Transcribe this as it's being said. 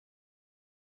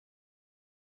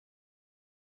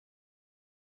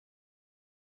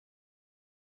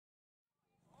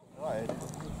We've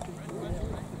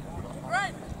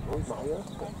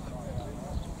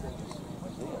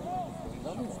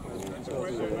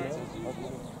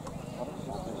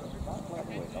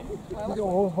got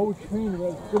a whole train of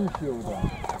gum shield on.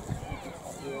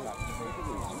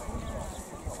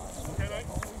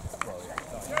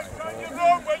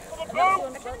 Wait for the boat!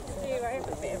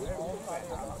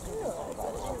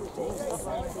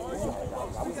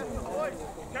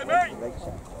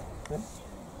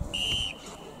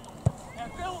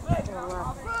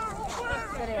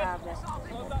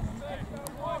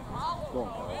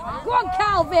 Go on,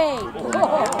 Calvi!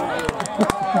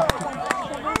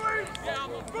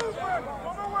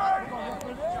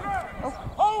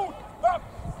 Hold! Up!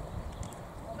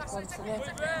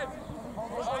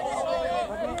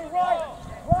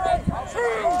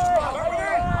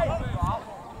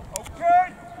 Okay!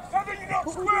 Something you're not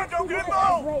square, don't get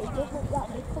involved!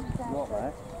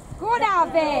 Go on,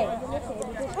 Alvi!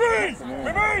 Freeze!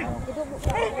 Remain!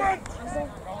 Movement!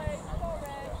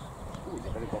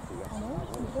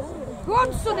 Go on,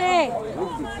 Sonny!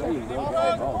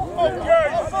 Okay,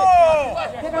 four!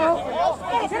 Get out!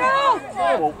 Get out!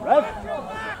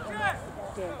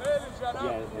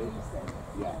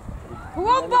 Go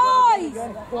on, boys!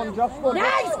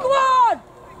 Nice, go on!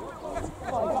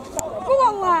 Go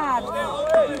on, lad!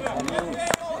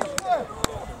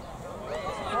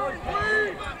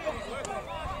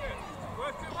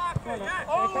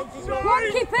 Go on,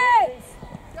 Kippax!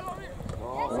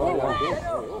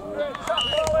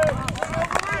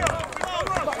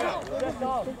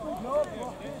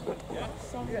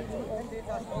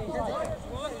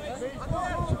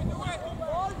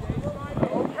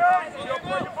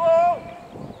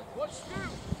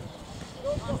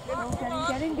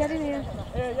 Get in here.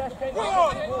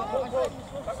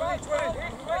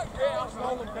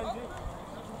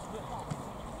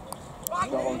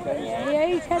 Yeah,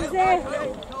 he's Kenzie. 2!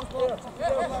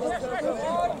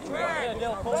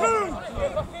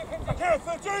 Okay,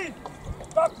 13!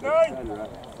 Back 9!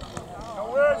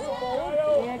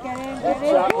 Yeah, get in.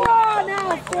 Go on,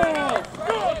 Alfie!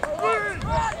 Good!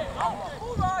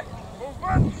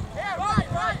 Movement!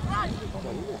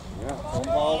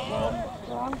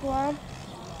 Go on.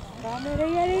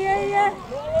 Yeah.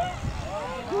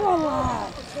 Go on,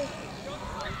 lad.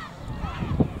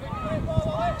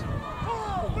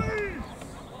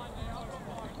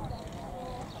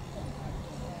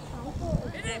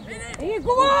 Here,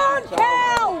 go on,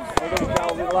 Cal!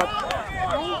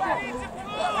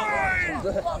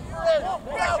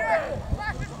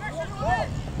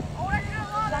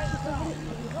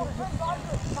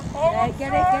 Yeah,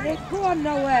 get it. Go on,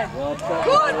 nowhere. Go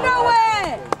on,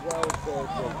 nowhere.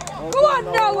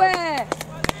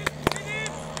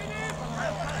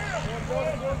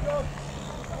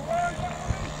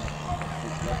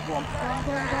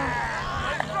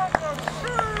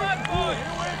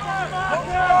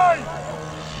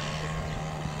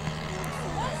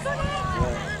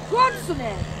 Go on,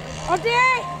 Sonny.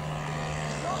 Odie.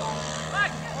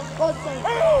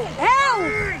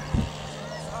 Help!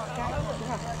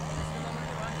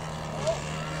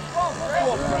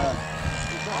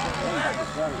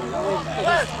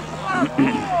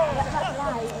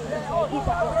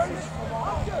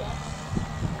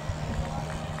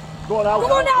 Go on, Alfie!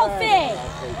 Come on, Alfie!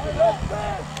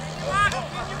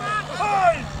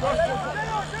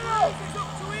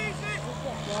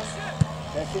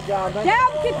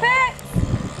 Down, Kippax!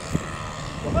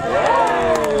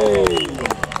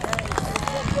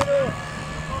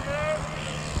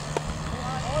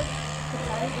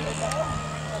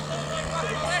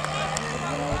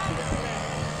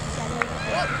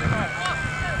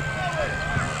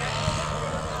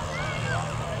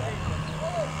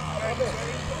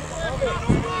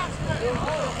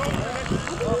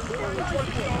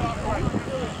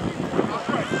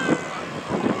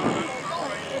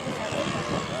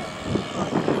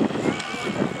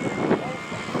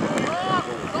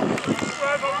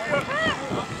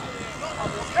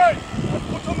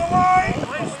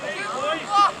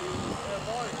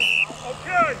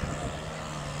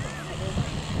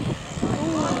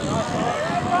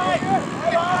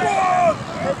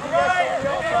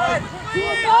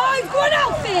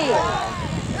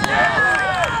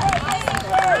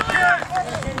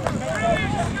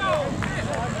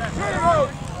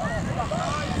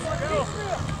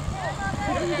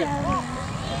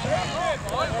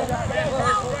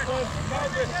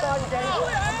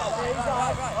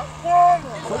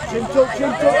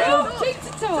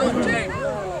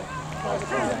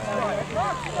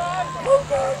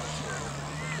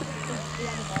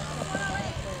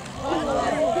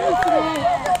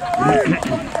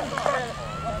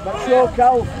 That's your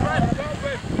Cal.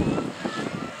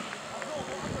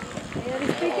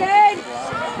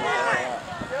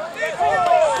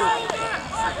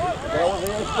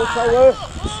 Push over.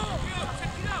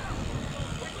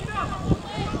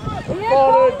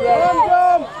 Forward,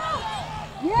 yeah.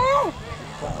 Yeah.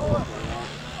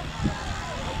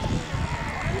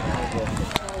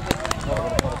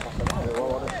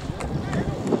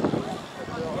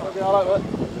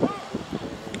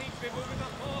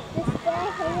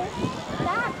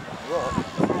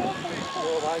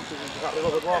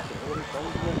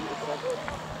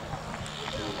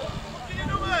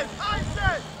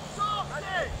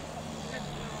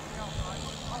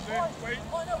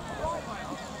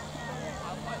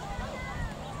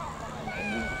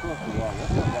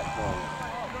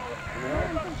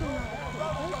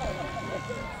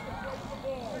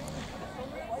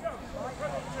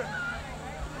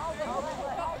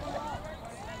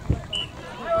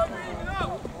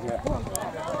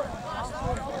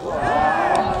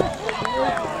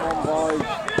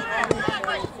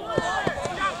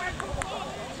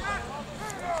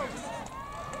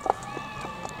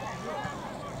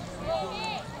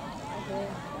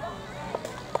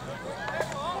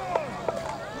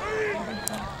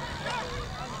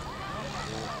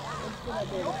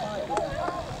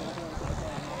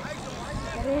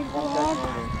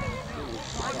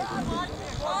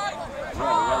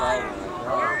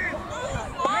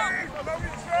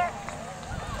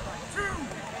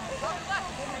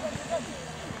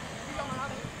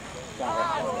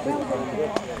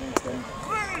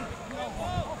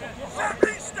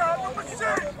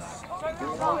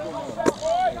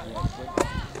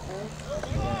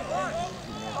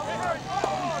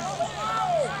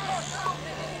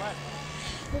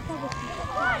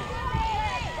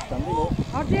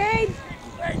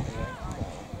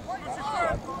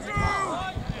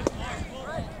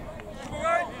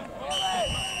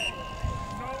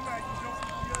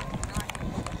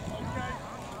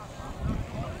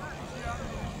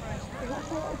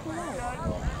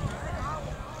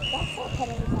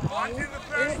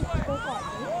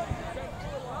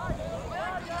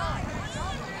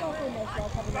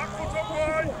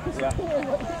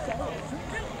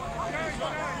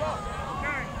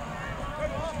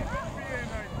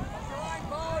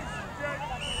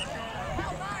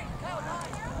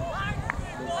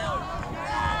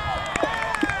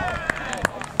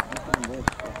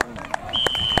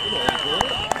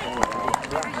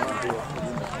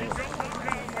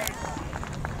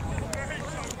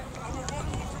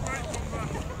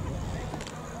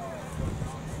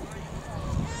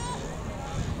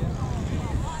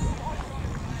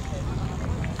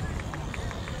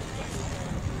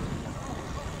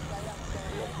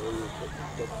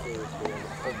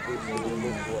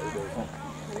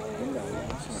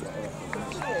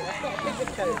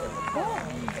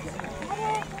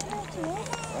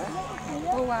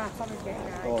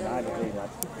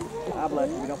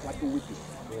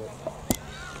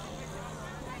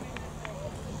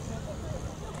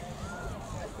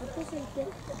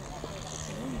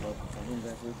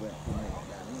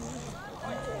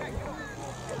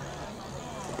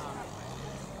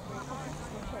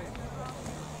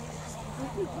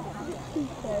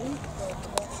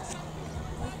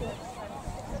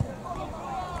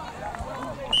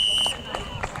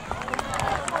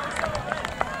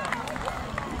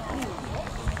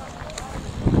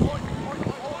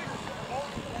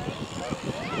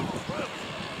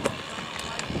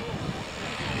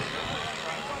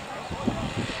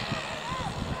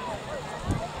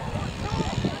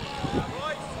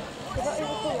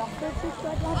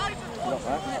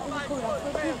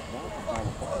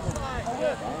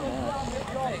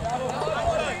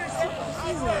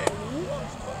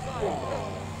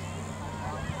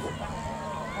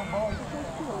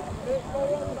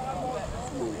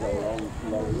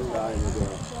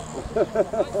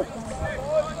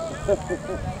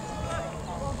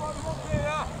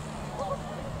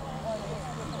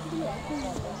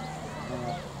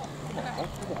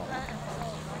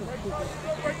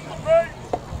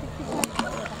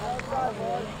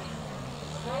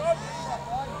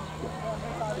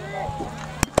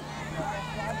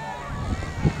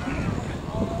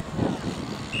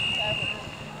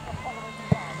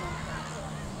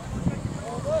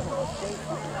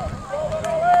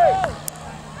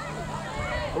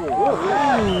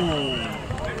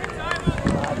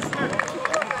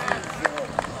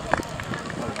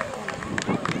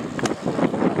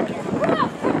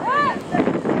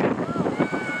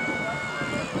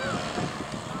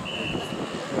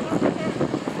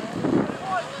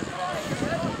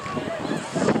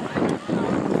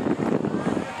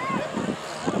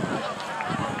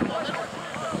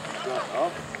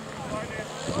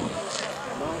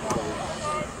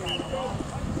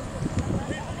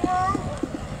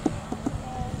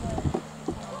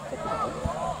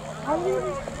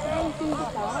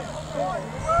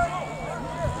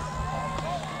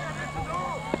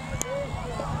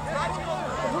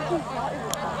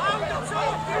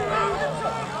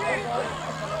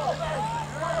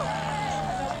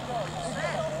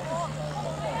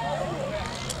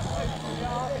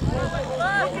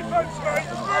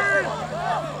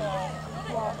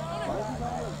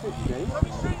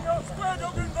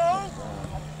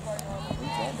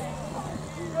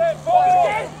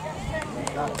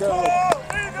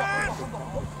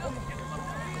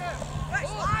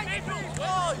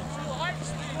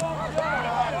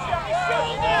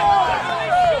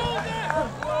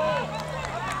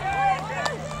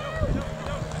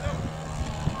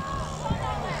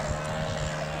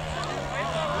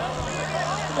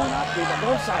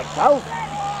 Side, go.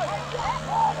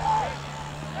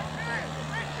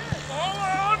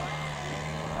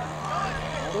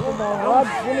 Come on,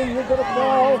 lads, Willie, you've got a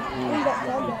ball.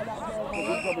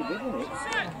 He's probably digging it.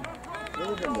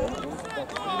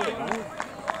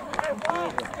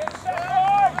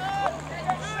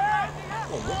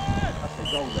 That's the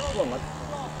goal, that's one, lad.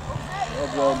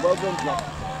 Well done, Jack.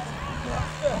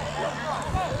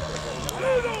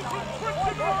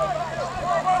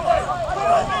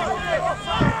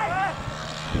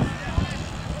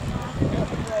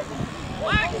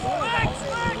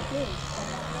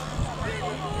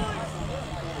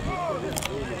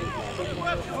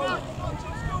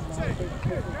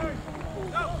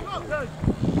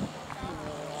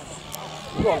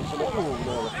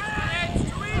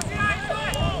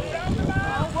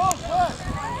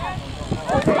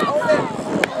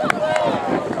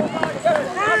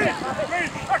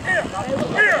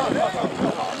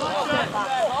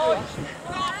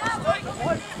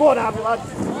 Come on, have lads.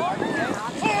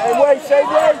 Same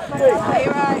way, please.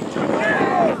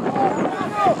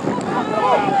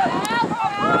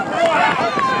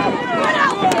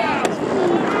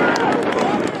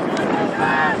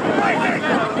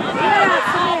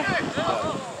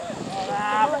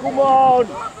 Come on.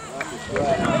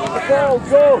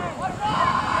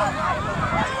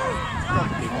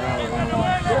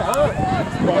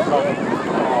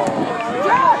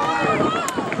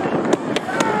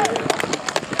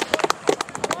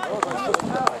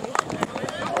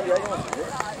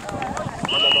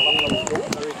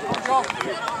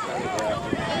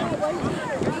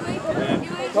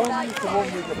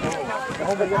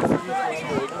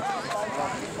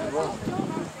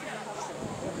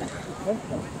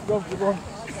 Go. Come on.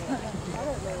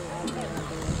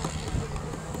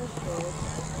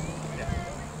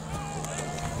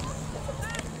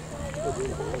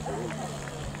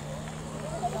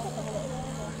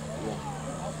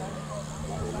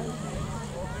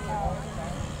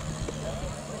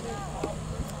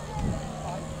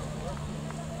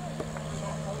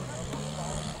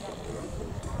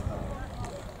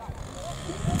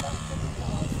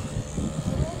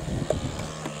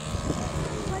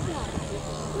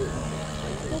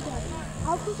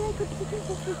 How could I could pick it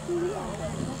up with the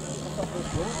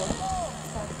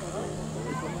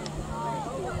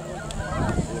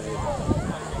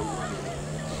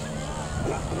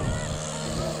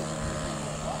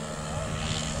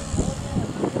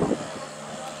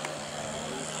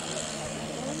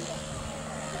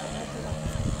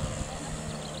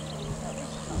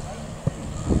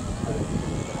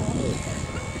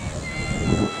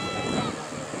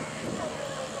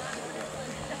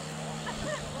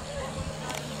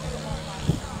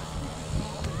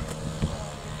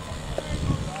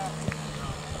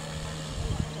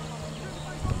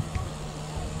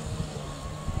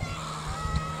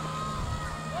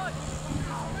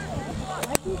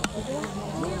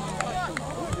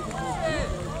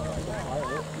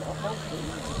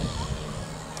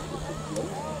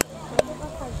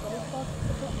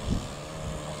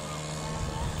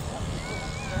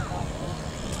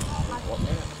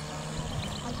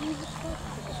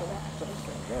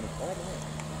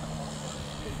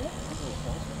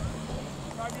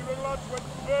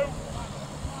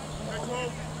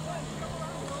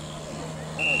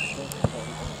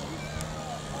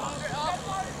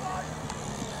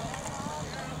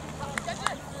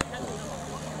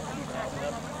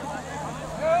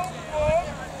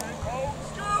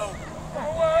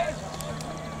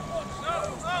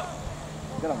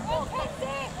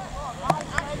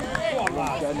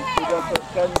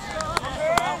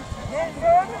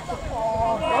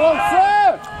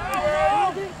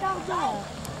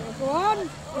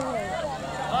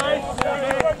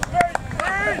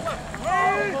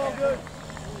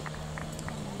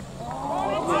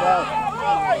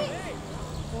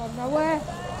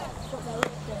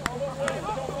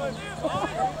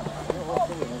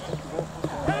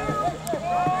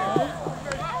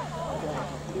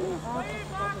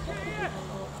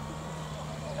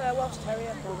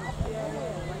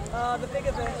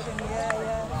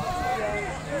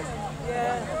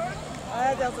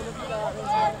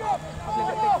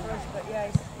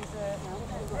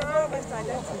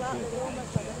Yeah,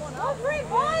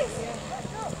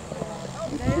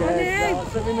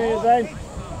 7 metres then.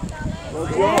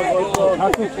 Well done.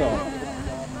 Happy shot.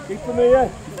 Keep them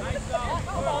here.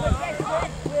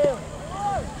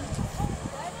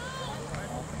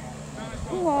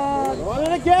 Come on. On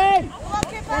it again.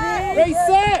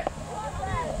 Reset.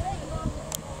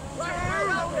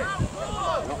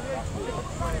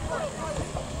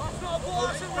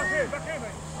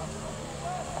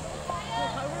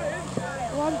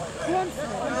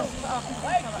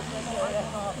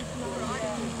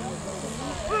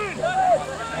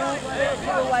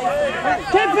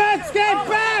 Kippax, get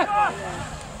back!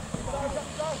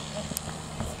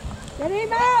 Get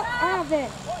him out of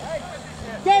it.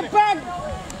 Get back!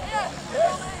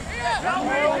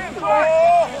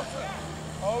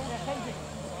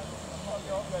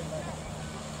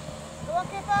 Go on,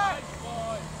 Kippax.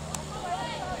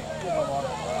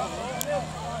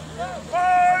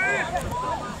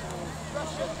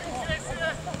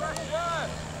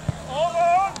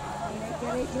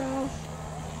 Get it, bro.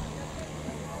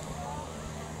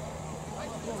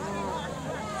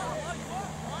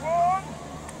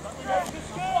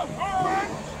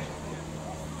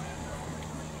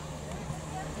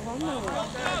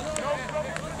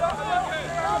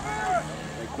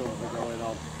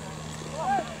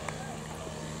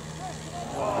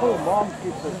 Come on,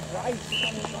 Kippax.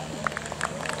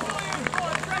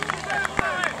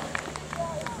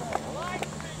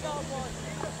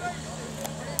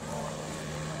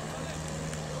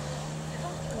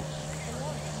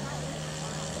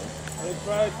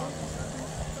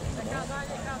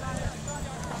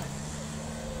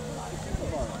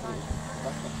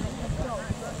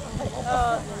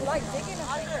 Like digging,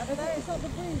 I think. It's not the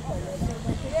breeze,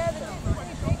 yeah, the breeze, but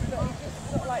he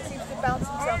sort of like seems to bounce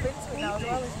himself into it now as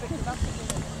well. He's a bit dramatic,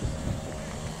 isn't he?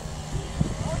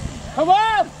 Come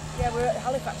on! Yeah, we were at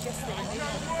Halifax yesterday and he's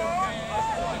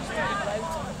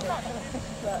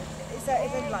but it's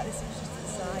only like this, it's just to the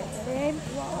side.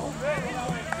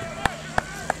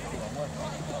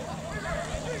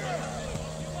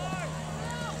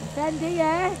 Fendi,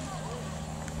 yeah.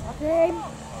 That's him.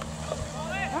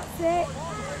 That's it.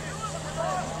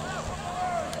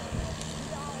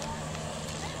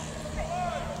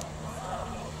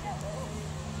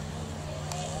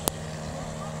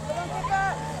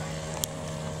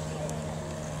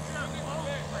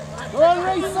 Go on,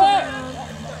 reset!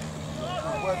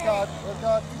 Work hard, work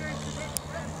hard.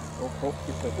 Oh,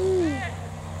 Kippax.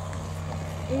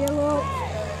 Here, look.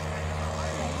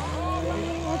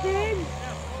 That's him.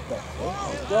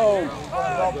 Go!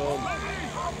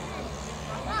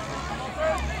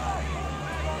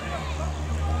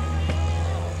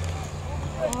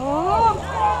 Oh!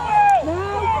 No!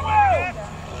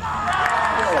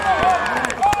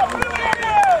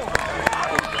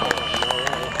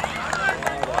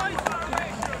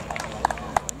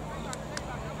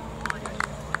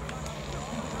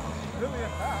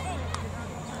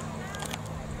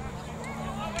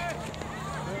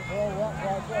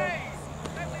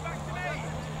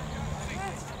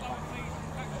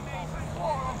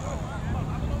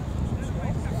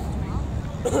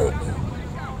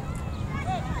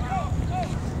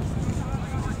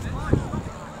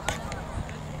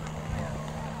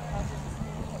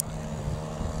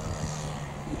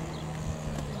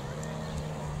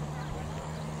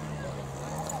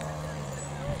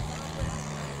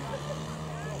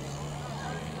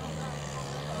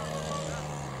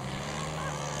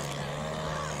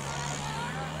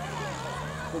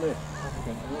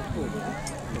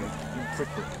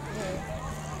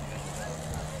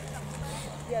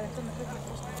 Yeah, they've done the cricket.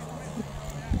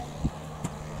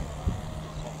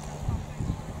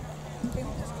 I think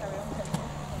we'll just carry on.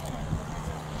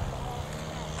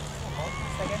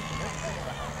 Second.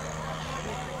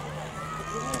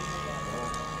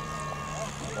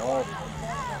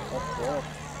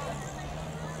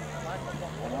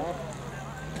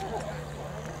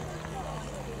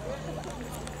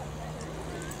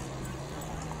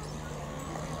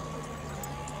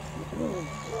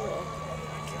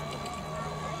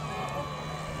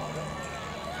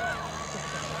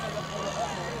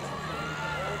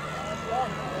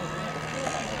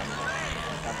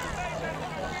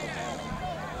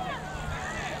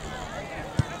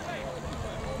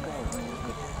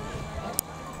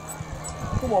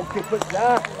 Come on, Kippax,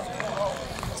 there.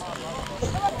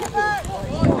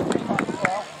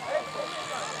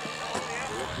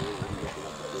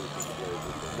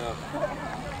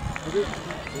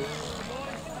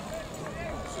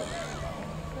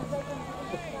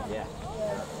 Yeah.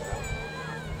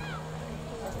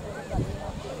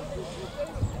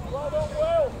 Well done,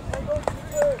 Will.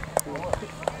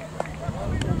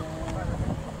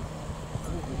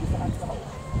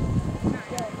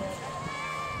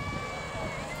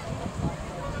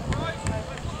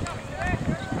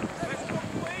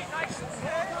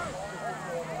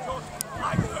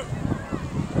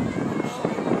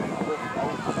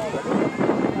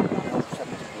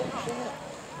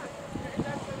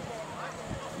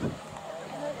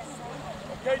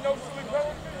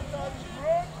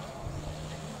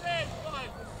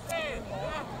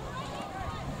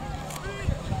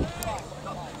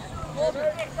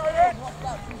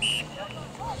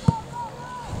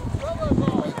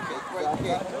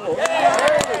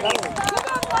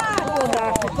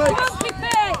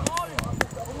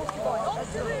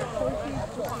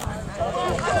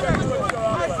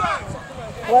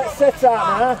 Let's sit out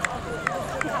now.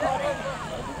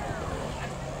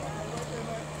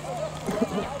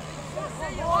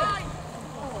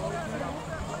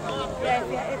 Yeah,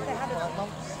 if they had a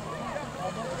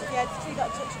yeah, she got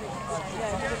a touch of it.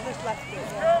 Yeah, they just left it.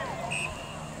 Yeah.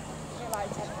 Like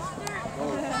tennis.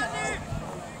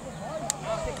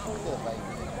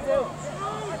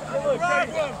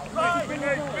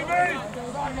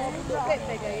 A bit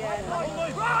bigger, yeah.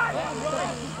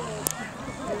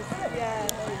 Yeah.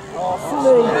 Oh,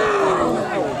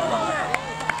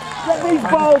 get these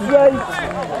balls right.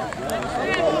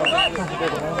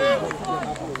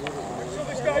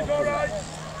 This guy's all right.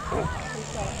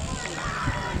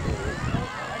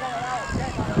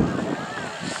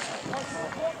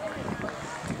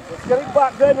 Let's get it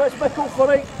back then, let's make up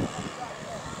for it.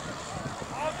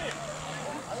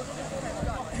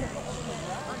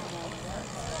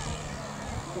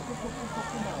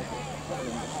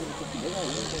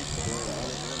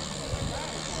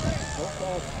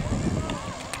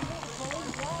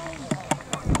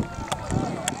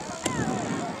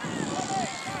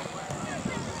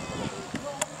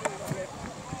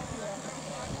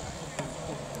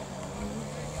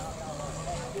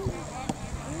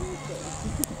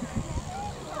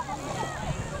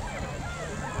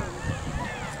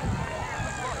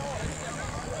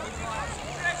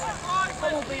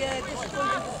 Someone will be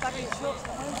disappointed with bagging shorts at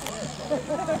home.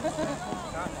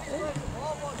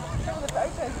 Some of the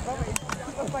photos are probably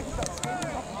looks like he's got skin.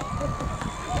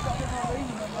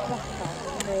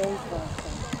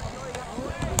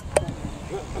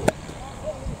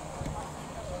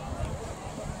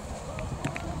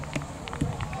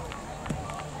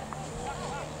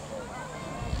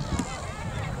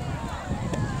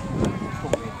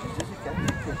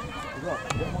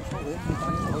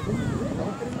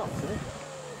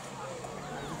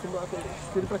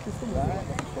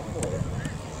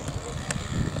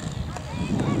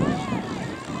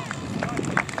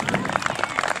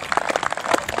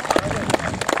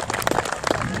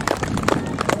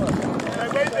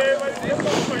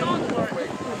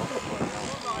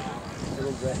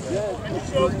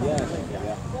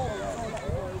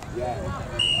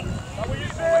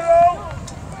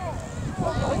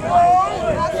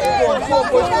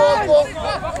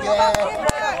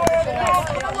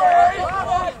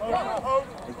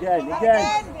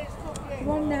 Again. Come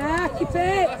on now,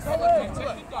 Kippax. Come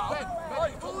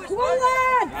on,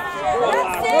 lad.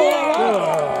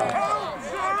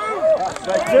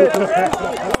 That's it.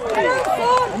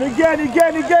 And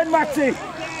again, Maxie.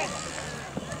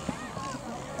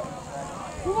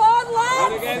 Come on, lad.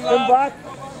 Come back.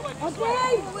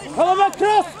 Okay. Pull him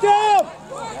across, Joe.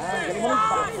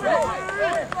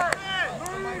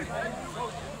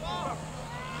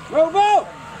 Robo.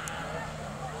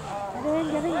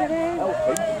 Get in.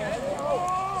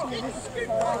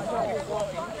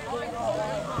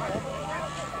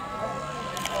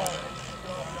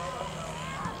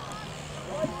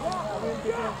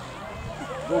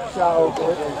 Good shot,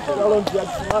 well done,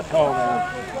 Jensen. That's all, man.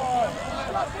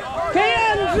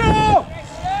 Kian, draw!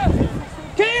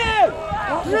 Kian!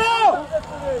 Draw!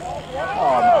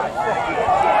 Oh, my.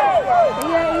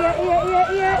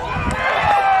 Yeah.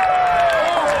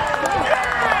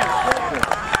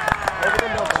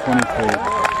 23.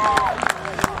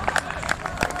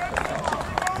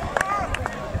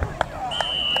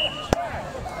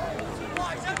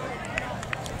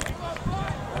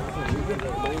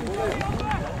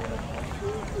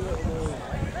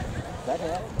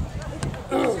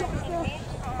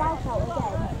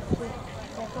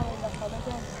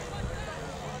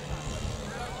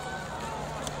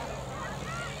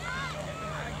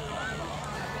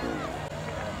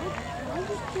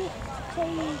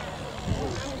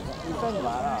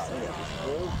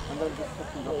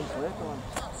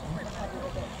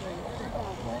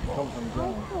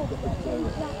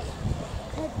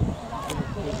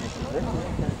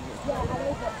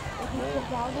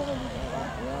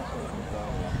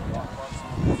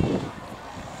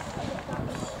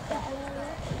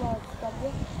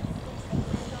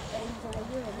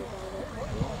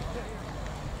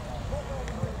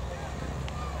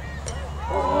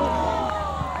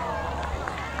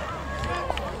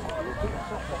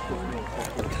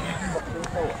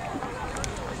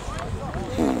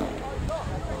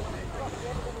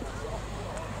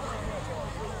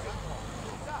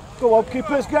 Go on,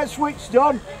 Kippax, get switched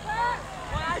on.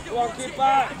 Go on,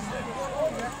 Kippax.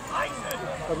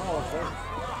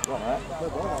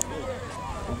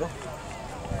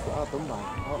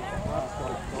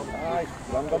 Nice,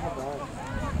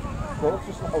 course,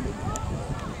 just like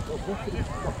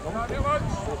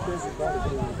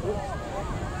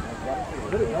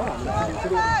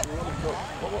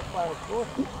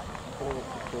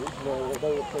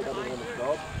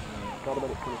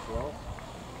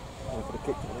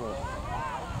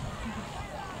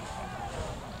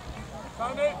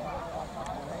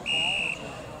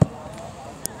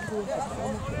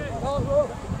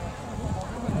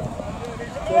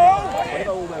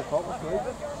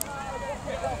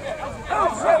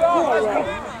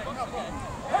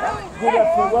Good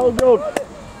effort, well done.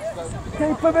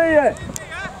 Keep him here.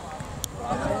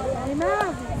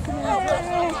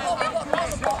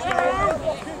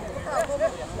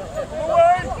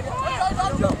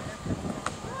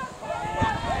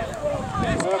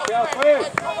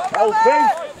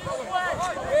 Helping.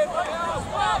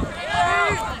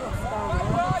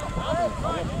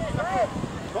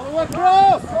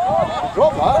 across!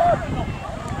 Drop that!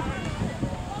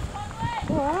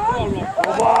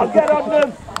 Come on, get on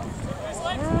them.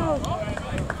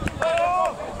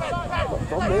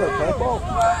 It's on me, okay, ball.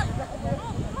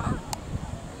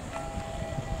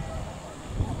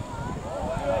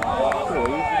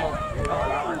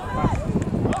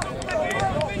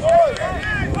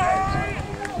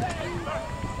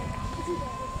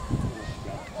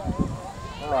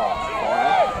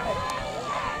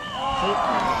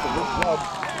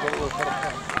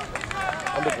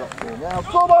 Now,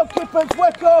 come on, Kippax,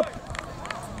 wake up!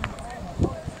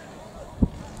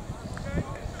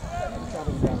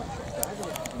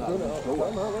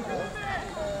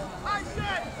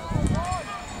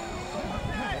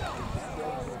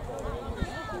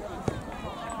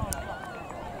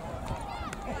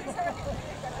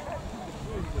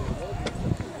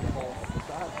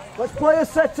 Let's play a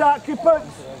set out,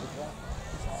 Kippax.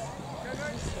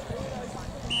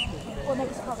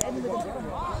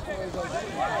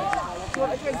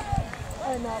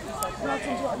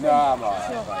 No, I'm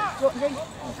alright.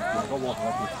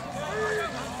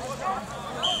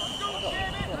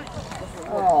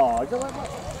 Oh, I don't like that.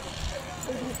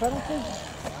 Is it a penalty?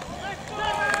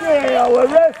 Yeah, we're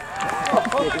ref.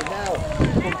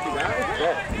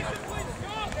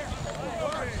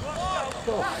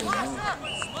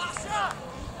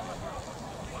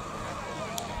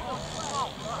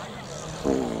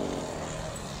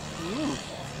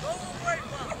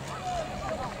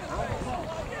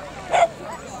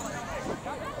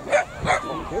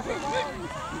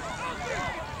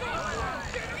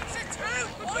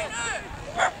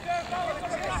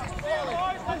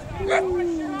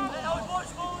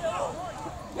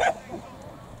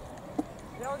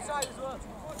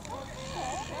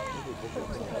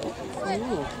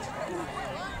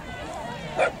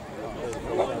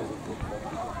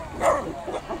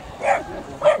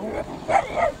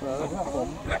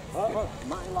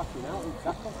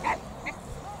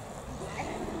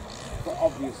 But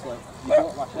obviously, you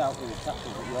don't lash out with the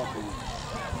tackle that you're being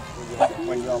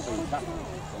when you're being tackled,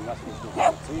 unless it's the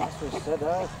team. That's what he said,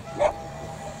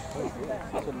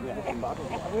 Shouldn't be anything bad. Have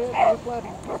we played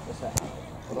the set?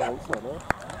 I don't think so, no.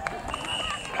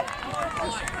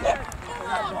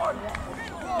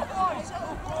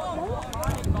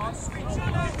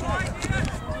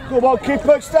 Come on,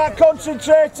 Kippax, start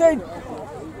concentrating.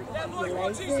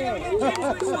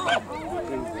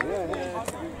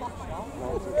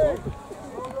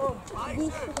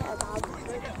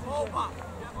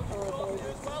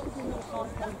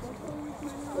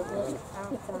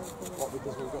 What,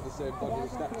 because we've got the same body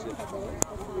stature?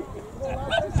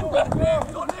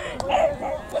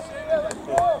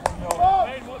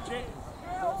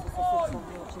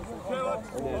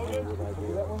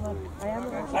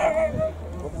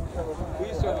 We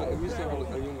used to have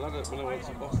a young lad when I went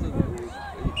to Boston.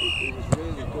 He was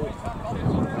really good.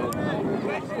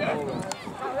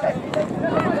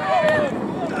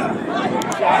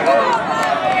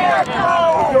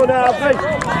 Go now, Pete.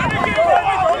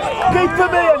 Keep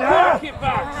him in, huh?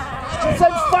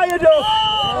 Sense fired up.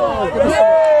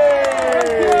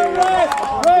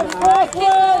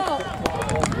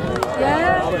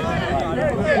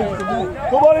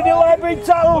 Come on, in your leg, being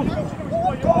tackled.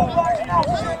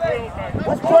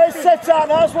 Let's play a set out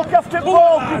now. Let's look after the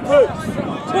ball,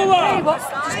 Kippax. You're all boxed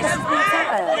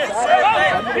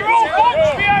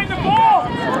behind the ball!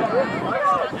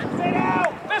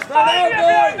 Let's fight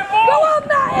behind the ball! Go on,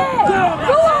 Matty!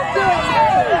 Go on,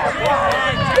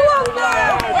 Matty! Go on,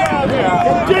 Matty!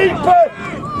 Deeper!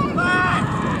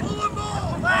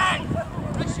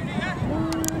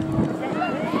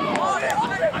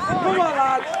 Come on,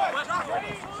 lad!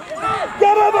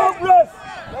 Get him up, ref!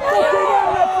 Fucking hell,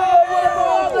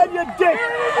 referee! Then you dick!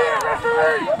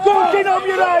 Fucking up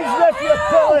your eyes, ref, you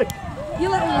pilly! You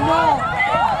let him roll.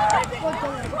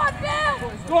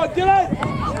 Go on, Dylan!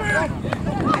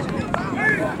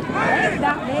 What did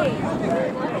that mean?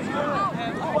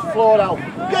 Floor, Alf.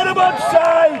 Get him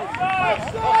outside!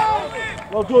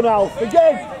 Well done, Alf.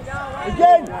 Again!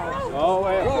 Again! Oh,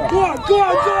 wait. Go on, go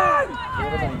on, go on!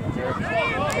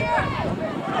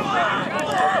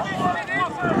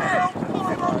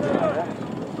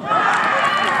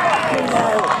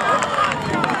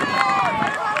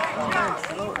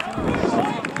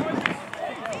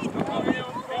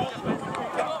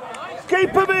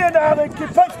 Keep him here now, then.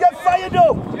 Kippax, get fired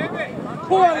up!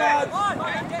 Come on, lads!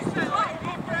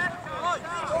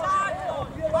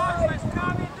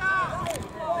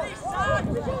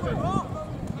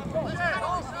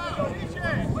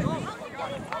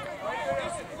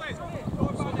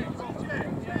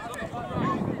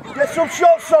 Get some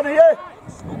shots on here!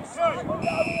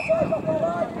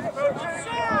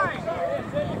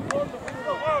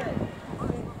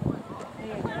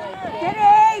 Get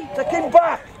him! Take him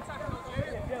back!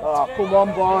 Oh, come on,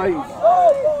 boys!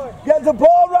 Get the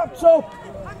ball wrapped up!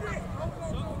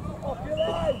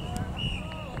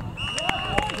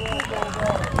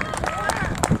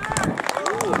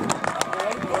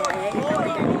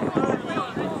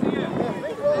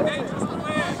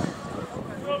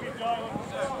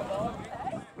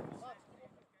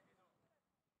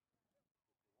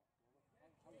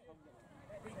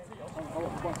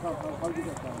 How did you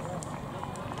get down?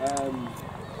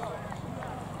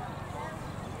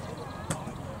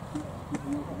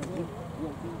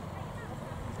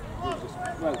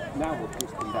 Well, now we'll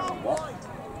just come down and watch.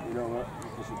 You know what?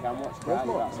 Because you can watch that.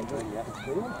 That's something, yeah.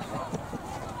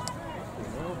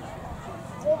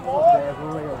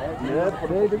 Yeah, but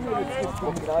they didn't really just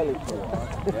fucking eyelids for a while.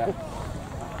 Yeah.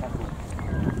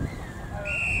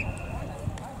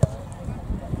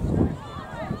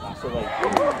 That's all right.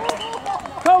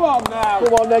 Come on now!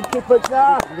 Come on then, Kippax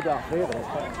now!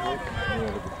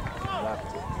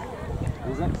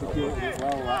 He's executed it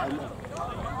well, that, isn't he?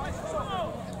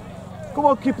 Come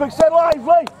on, Kippax, stay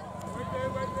lively!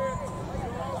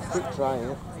 Keep trying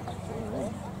it.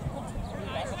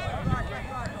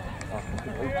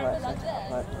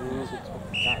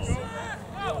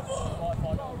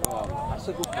 That's a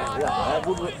good point. Yeah,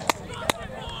 wouldn't it?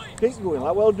 Keep going,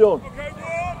 like, well done.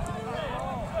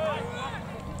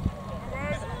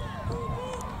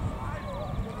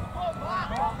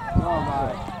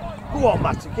 Go on,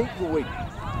 Matty, keep going.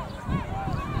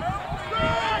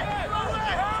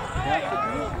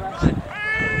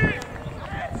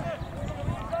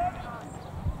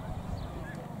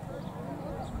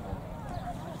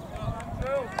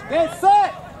 Get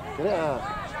set! Get it out.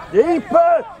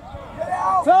 Deeper!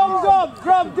 Thumbs up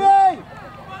from D!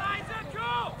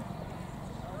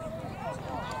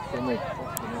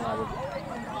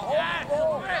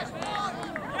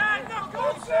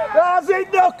 How's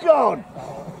it knock on?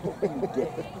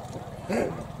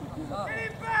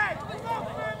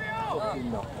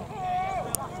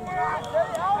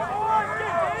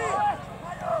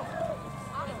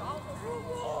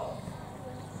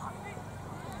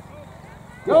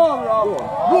 Go on, Rob!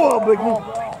 Go on, big man.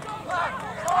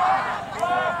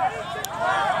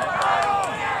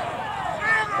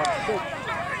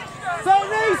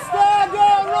 Southeaster, go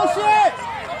on, rush it!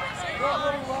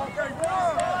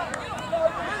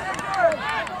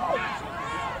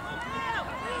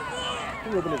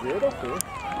 You're going to do it, okay?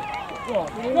 Go on,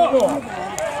 go on.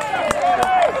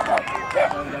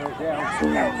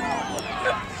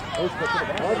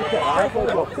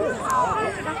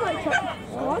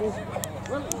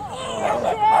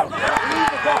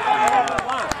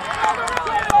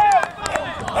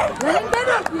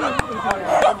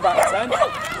 Come back, son.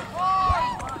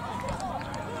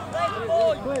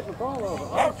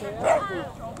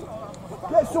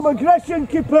 Get some aggression,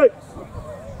 Kippax.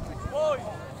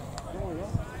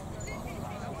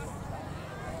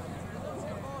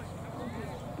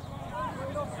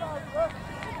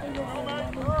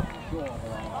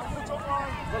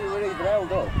 Well, he were even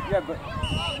held up. Yeah, but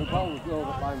the ball was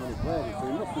over the line when he played it, so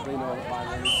he must have been over the line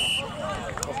when he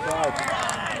offside.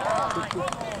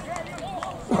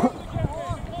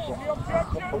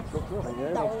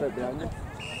 Yeah, I'll step behind you.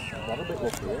 What a bit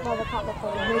lucky, eh? Well, they can't look on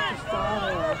the hood to start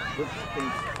here.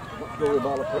 What's going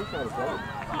about the place now, as well?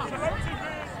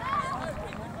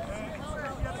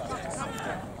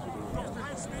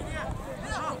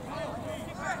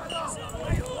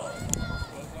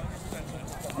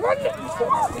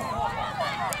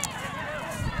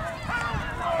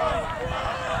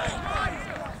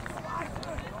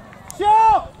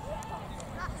 Shot!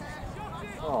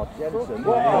 Oh, Jensen.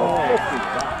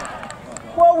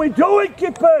 Well we do it,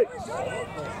 Kippax?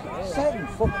 7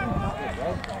 fucking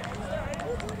tackles,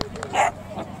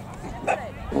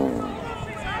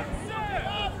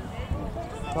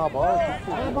 No ball.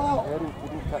 No ball. He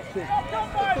didn't touch it.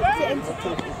 He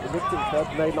looked at his head,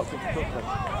 made lots of stuff.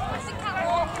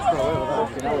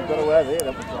 We've got away there,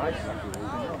 that was nice.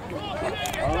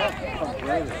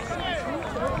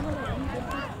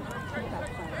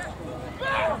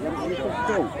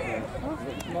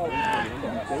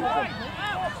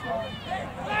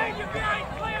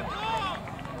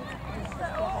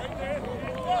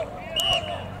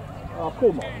 Oh,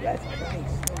 come on, let's go.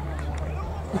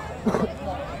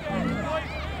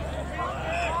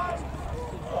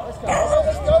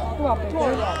 Come on,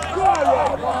 baby.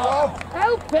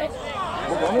 Help it!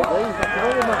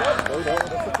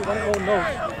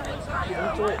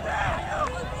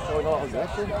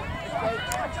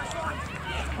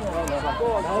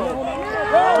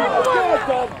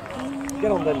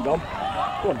 Get on then, Dom.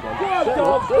 Go on, Dom.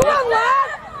 Come on, lad!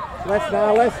 Left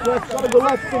now, left. Gotta go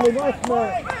left, Jimmy, left now.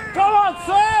 Come on,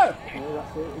 sir! Yeah,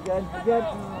 that's it, again. Go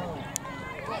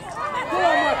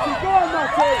on,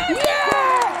 Matty! Yeah!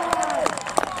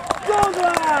 Go,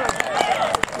 lad!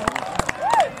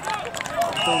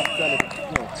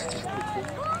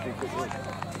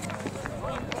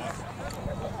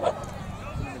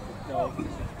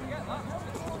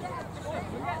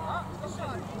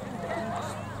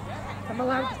 I'm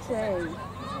allowed to say,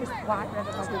 it's white red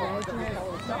above the road, isn't it?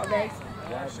 It's not a race.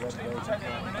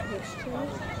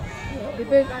 It'll be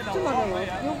big tomorrow.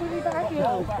 You'll be back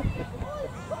here.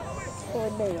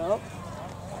 Pulling me up.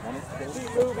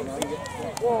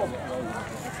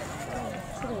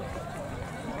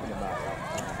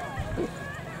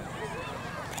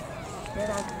 Then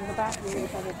I'm in the back here.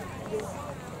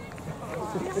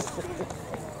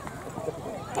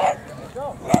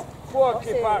 Go on,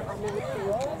 Kippax.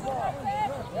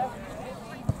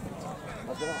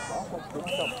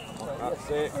 That's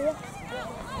it.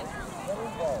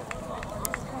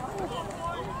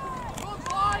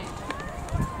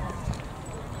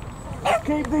 Let's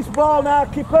keep this ball now,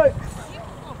 Kippax.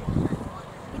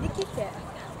 Did he kick it?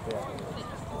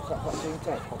 That's team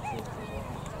 10.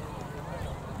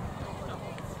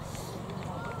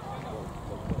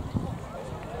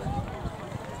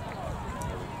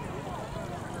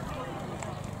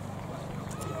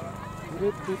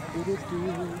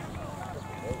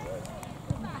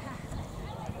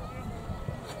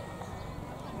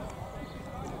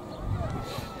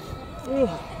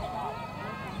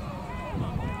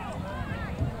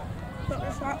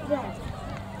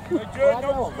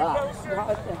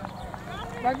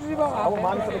 I wouldn't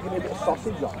mind if they give me a bit of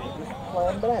sausage on it. Just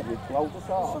plain bread with loads of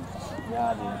sauce. Yeah,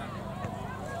 I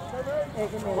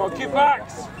do. Come on, Kippax.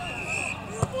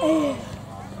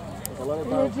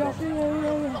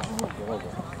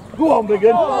 Go on,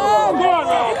 Biggin. Go on,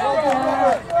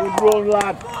 lad. Good run,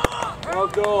 lad. Well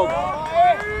done.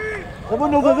 Have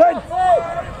another then.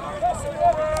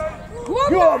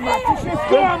 Go Go on, Matty.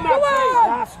 Go on, Matty.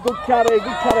 That's good carry,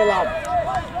 lad.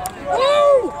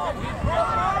 Oh!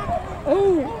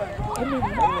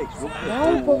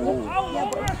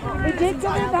 He did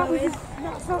get it, that was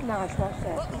that's not nice, that's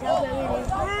it.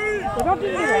 We're not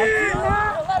doing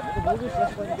that. We'll just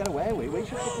let them get away with it. We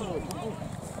should fucking do it.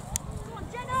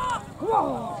 Come on!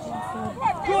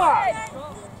 Go on.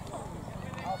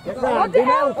 Get round him,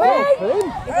 help him.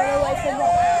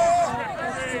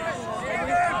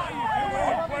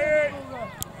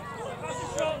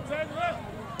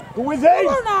 Go with him!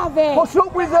 Come on, Harvey! Push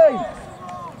up with him!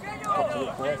 Go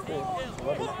it!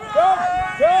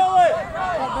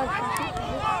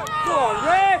 Go on,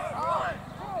 Rick!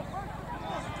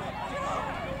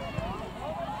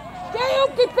 Stay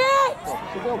up, Kippax!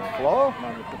 Should go on the floor.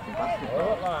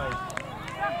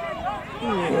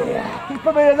 Yeah. Keep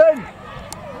him here then!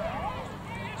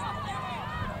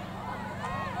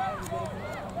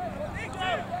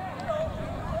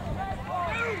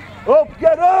 Up,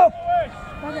 get up!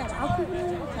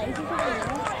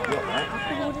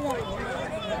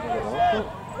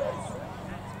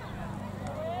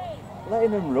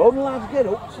 Letting them run, lads, get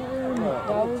up to them.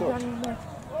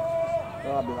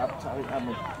 I'll be that tight, I'm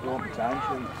on the time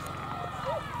sheets.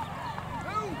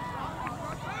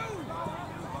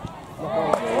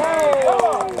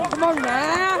 Come on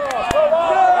now!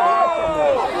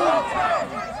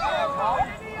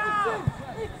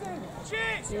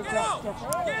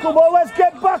 Come on, let's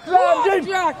get back round him!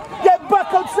 Get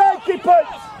back outside, Kippax!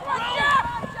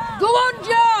 Go on,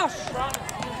 Josh!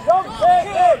 Don't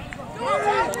take it!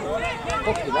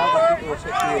 Fucking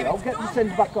hell, I'll get them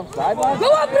sent back on side, lads. Go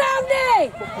on, Brownie!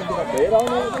 Fucking bit of beer on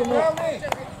it, isn't it?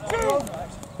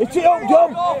 Hit it up, John!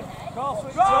 Go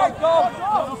on,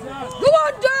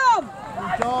 Dom!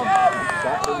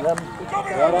 Starting them.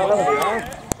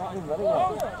 Starting very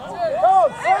well.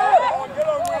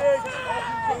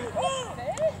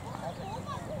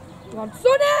 Come on,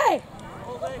 Sonny!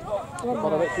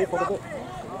 Put a bit, put a bit.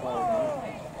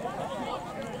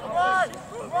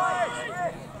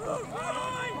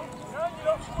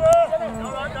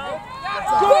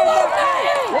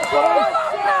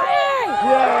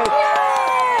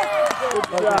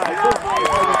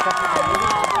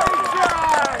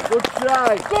 Good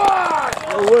try.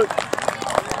 Well worked.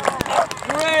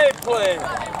 Great play.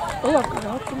 Oh, I've got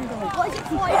nothing, guys. What is it,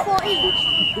 44 each?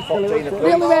 14 apiece.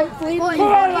 Really went clean. Come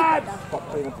on, lads!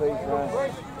 14 apiece,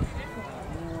 right.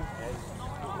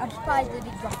 I'm surprised they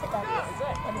didn't drop it then.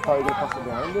 How you going to pass it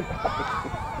behind him?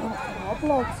 Oh,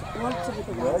 blokes, want to be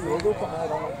the Yeah, you'll go from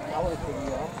there on.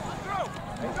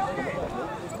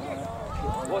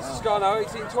 What's the score now?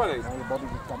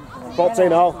 18-20?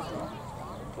 14 all.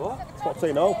 What?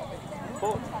 14 all.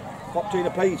 14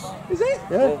 apiece. Is it?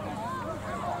 Yeah.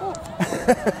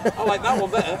 I like that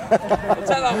one better. I'll take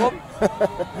that one.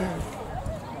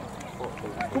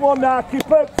 Come on now,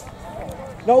 Kippax.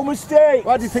 No mistake.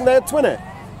 Why do you think they had 20?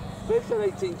 They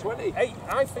said 18-20. Hey,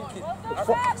 I think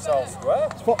it's all square.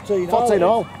 It's 14 all. 14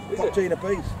 all. 14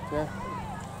 apiece. Yeah.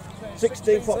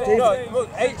 16, 14. No, look,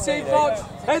 18 points.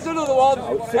 Here's another one.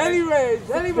 Any raise,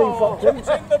 any more. It's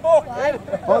in the book.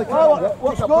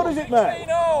 What score is it, mate?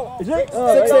 Is it?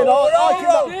 16 all.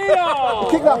 Dearne!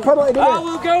 Kick that penalty, didn't I he?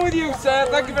 will go with you, sir.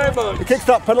 Thank you very much. He kicked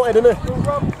that penalty, didn't he?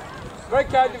 Very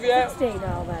kind of you. 16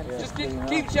 now, then. Just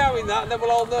keep shouting that and then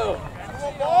we'll all know.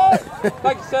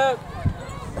 Thank you, sir.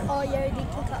 Oh, yeah, he did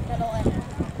kick that penalty.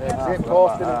 Get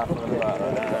posted.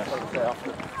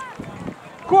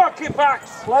 Go on, Kippax.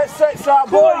 Let's set that,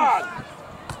 Go boys. on.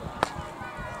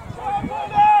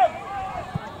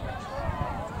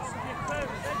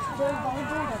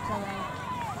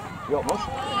 You got much?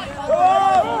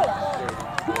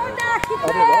 Come on now, I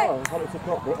don't know. I thought it's a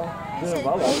crop bit. Dearne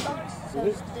Valley. Is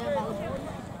it?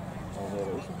 Oh, there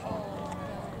it is.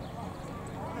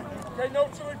 Okay, no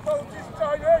chewing politics,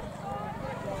 Tiny.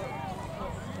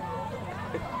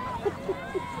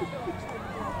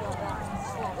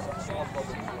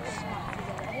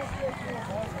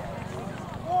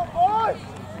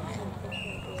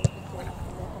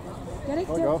 Get it,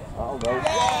 There we go. That'll go.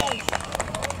 Yes!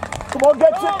 Come on,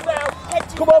 get it.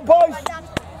 Come on, boys.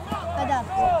 Well done.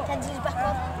 Kenzie's back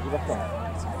on.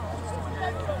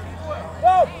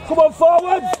 Come on,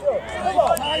 forwards. Come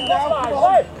on,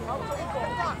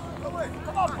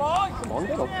 Come on,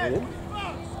 get up here.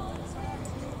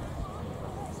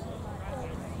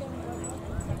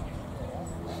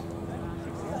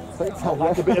 It's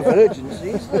like a bit of urgency,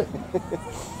 isn't it?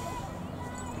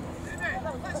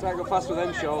 So I go past with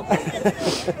them short.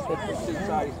 Too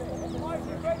tight.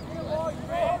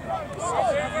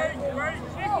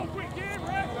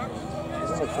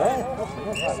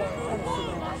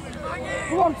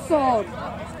 Come on, sword.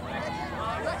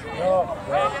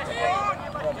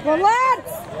 Come on,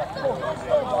 lads.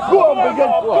 Go on, Biggie.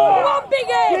 Come on,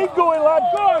 Biggie. Keep going, lad.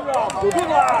 Go on, Rob. Good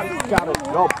lad. Got it.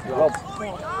 Rob.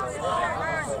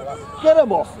 Get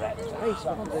him off.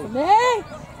 Me.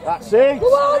 That's it.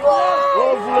 Come on, lads.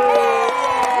 Lovely.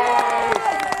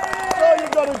 That's all you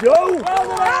got to do.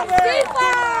 That's it,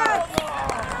 lads.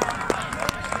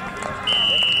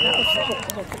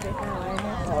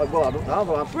 Oh, well, I don't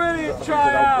know. Brilliant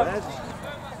try out.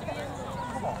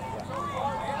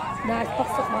 Nice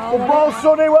pass up, Good Marlon. ball,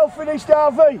 Sonny. Well finished,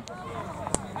 Harvey.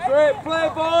 Great play,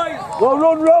 boys. Well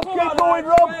run, Rob. Come Keep on, going,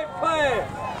 lads. Rob. Great play.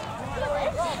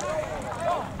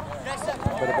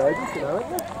 Bit of urgency now, isn't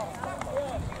there?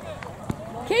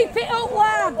 Keep it up,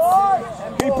 lads.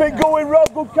 Keep it going, Rob.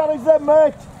 Good carries then,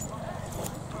 mate.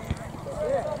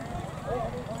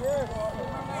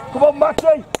 Come on,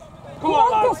 Matty. Come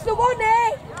on, lads. Bust the one,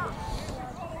 eh?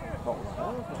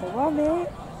 Come on, mate.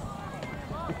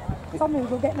 Tommy,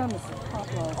 we'll get Nanny.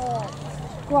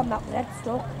 Go on, that red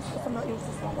stuff. If I'm not used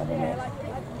to swallowing it.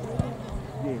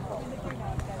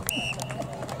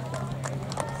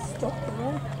 Stuck the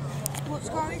road. What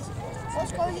score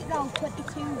is it now?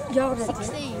 22-16? You're a dick. Is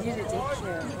it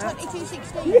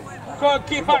 22-16? Go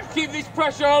on, keep this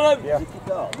pressure on them. Yeah. Kick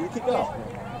it off. You kick it off.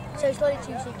 So it's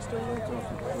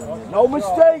 22-16. No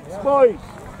mistakes, boys.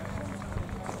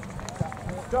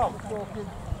 Tom.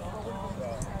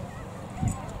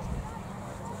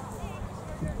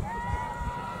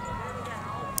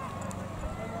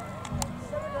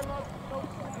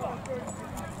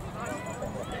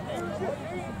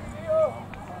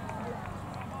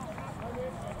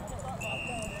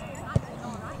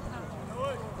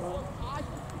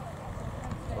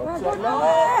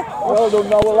 Well done,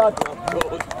 Noah, lad.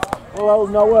 Well,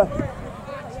 Noah.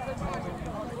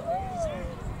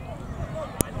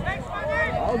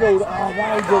 I'll go. Oh,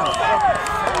 well done.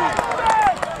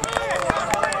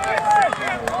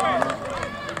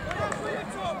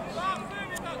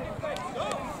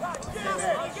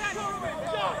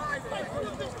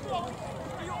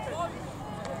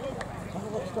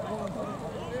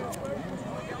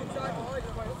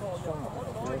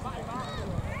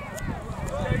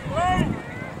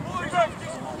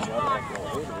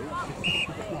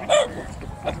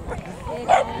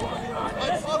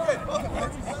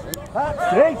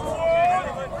 That's it.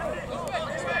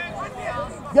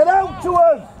 Get out to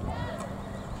him.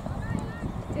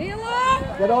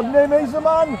 Get on him, he's the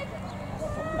man.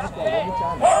 Wrap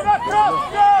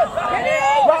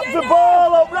the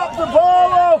ball up, wrap the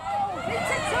ball up.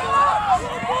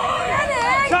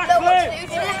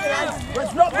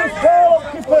 Let's wrap this ball up,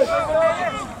 Kippax.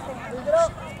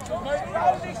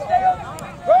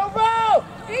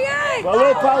 Well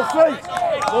up, Alfie.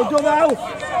 Well done, Alf.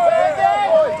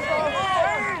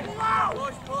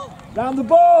 Round the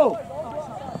ball.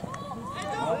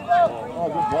 Oh,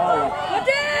 good ball.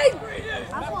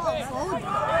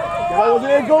 Get over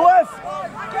there, go left.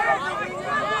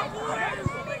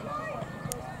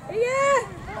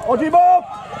 Hold him up.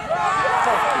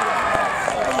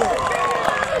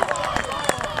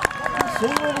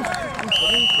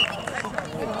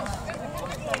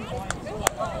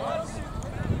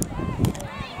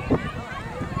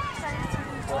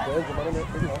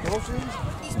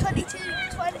 He's 22,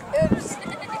 20, 22.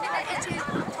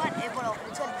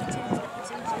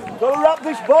 Gotta wrap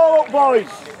this ball up, boys.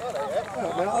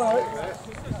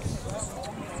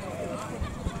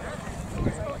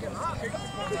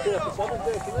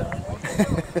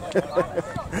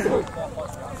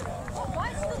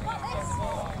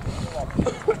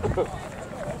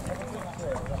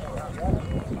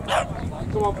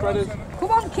 Come on, Freddie.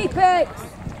 Come on, Kippax.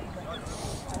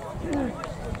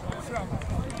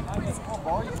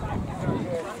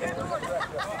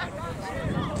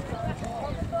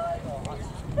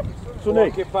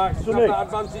 Sonny, Kippax, have that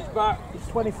advantage back. It's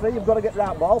 23, you've got to get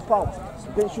that ball, pal.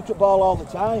 You're getting shut at ball all the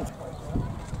time.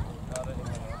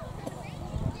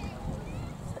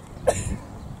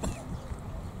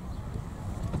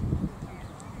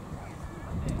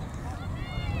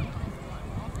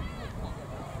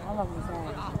 How long was that?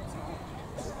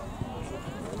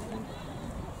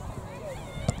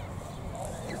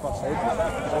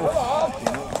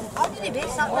 How did he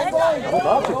miss that then?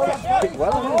 Kick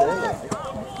well, didn't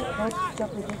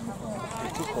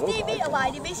He beat a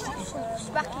line, he missed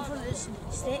it back in front of the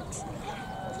sticks.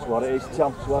 That's what it is,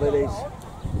 Tom, that's what it is.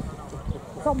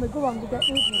 Tommy, go on, we get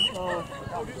movement. Go on,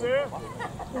 come here.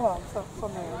 Come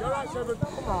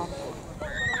on.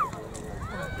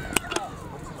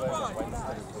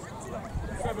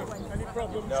 Any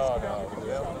problem?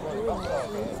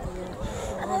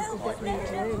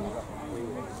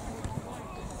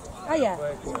 Oh yeah.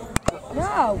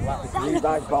 No. You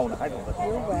guys bone, hang on.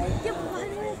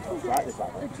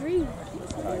 The dream.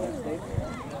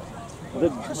 The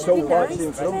so white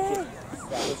in front.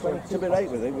 To be right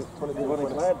with him, we're going to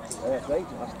go ahead. Right,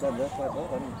 last 10 minutes, like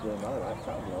that, and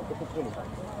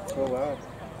so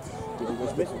he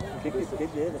was missing. Kick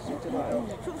there, the city mile.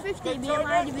 Took 15 me and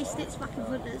line, he missed it back in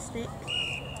front of the stick.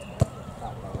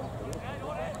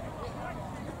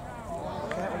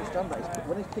 I can't understand that.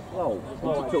 When he's kicked low,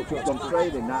 he's on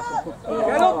trading, that's a good.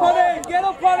 Get up on it! Get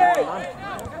up on it!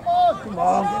 Come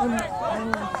on, get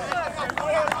him.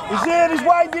 He's here, he's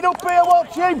winding up here,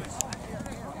 watch him.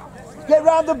 Get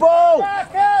round the ball.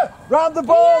 Round the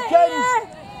ball, Kens.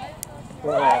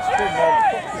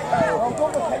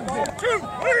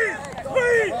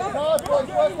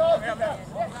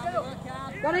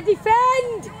 Gotta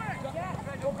defend!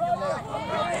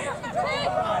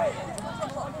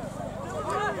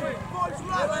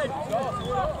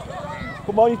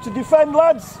 Come on, you to defend,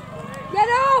 lads. Get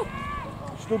up!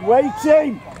 Stood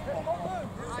waiting.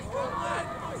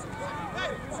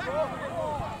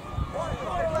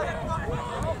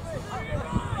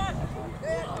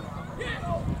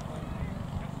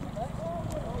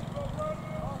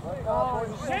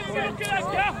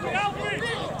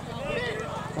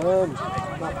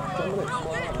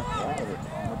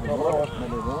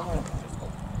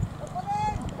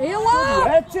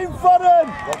 Waiting for him.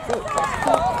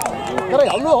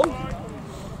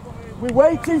 We're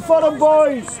waiting for him,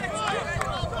 boys.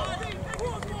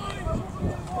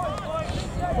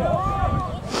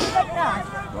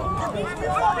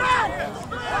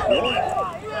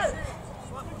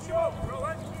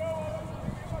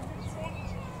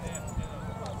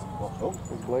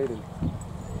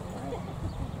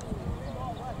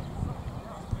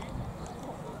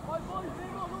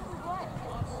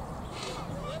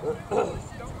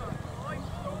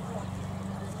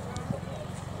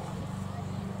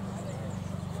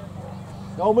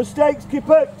 No mistakes,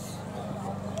 Kippax.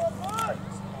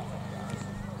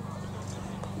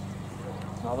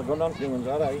 Now they're going on to ones,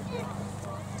 are they?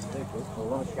 A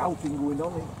lot of shouting going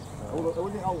on. Who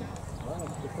is it all?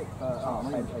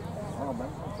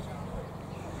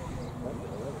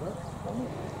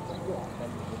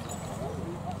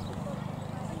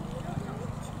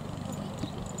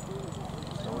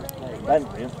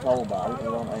 Bentley is told about it,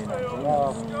 don't they?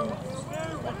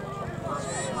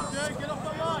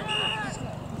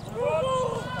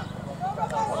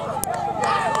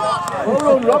 Well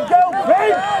run, Rob, go,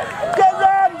 Pete! Get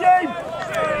round him!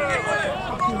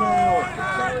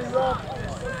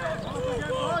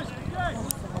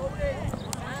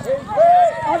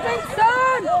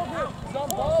 Robinson!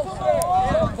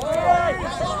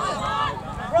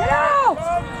 Get out!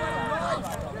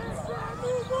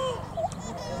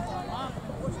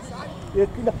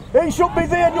 He should be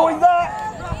there doing that!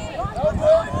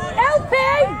 Help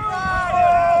him!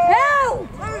 Help!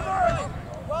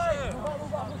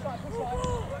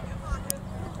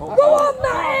 Go on,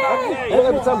 Matty!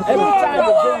 Every time they've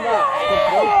done that,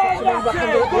 someone back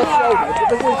under the shoulder, but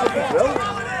the ones that drill.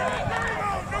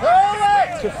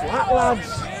 It's a flat,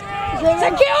 lads.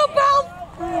 Take it up, Al!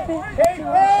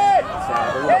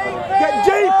 Get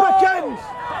deeper, Kens!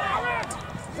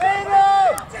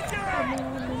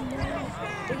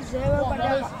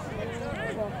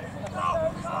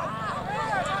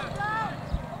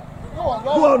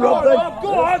 Go on, Rob, then. Go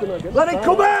on. Let it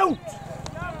come out.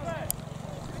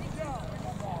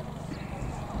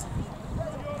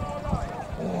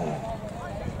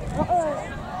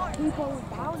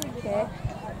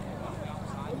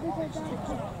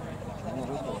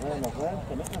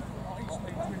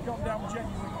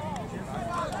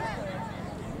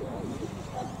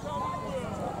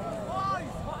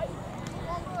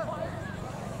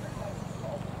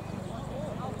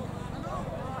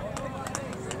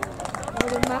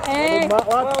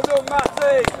 Well done,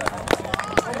 Matty.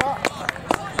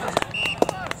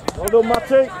 Well done,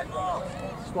 Matty.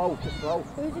 Slow, just slow.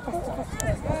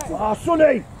 Ah,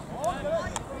 Sonny.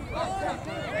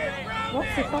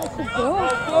 What's the fight for goal?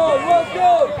 Well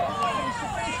done.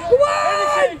 Come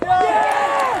on!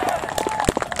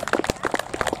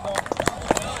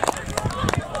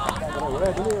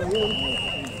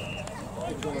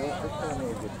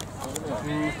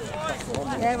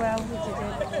 Yeah, well, we did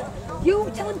it. You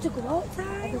tell him to go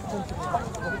outside.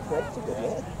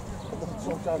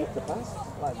 Sometimes it's the pass,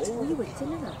 like they Were you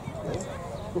waiting in that?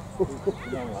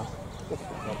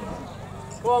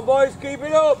 Come on, boys, keep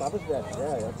it up. I was there,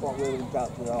 yeah, that's what we were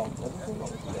about to know. Everything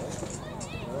was there.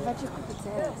 Veg a cup of tea.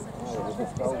 Oh, it was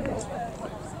just gold, though.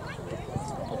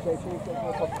 Okay, so we've got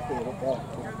no cup of tea up there.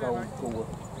 Just gold, colour,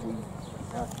 sweet.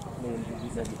 Me and Jizzy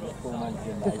said it was full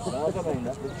mansion now. So I mean,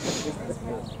 that's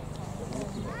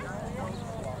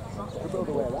the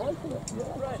other way around, isn't it? Yeah.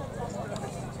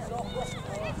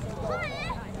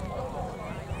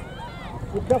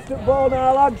 Look after the ball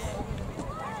now, lads.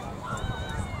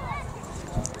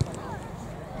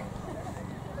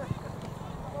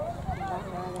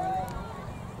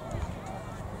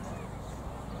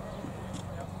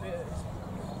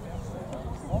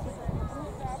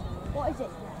 What is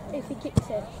it? If he kicks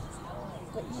it.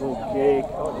 Okay.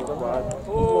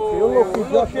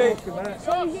 Unlucky.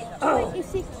 So is it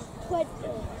 26, 20?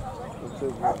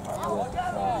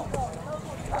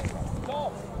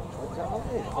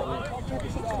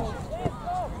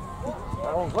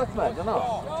 That one's left, mate, don't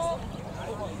know.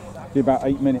 Be about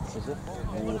 8 minutes, is it?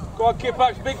 Go on,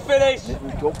 Kippax, big finish.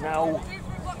 Little duck now.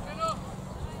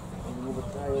 Another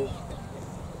tail.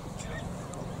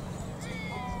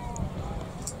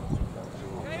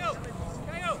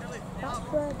 That's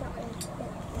where that is.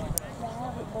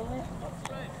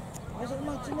 Is it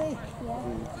Martinique? Yeah.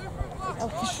 Oh,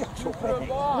 shut up, eh?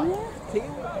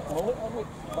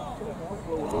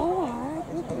 Alright,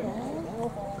 okay.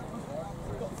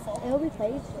 He'll be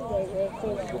played today,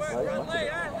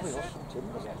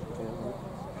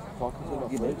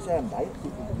 You need Sam Knight.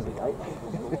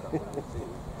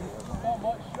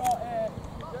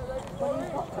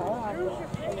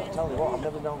 Tell you what, I've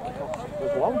never known Kippax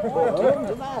was long for turns,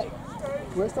 didn't I?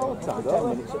 Where's all the time? 10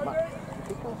 minutes at max.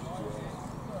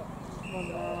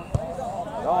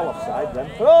 They're all offside then.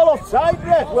 They're all offside,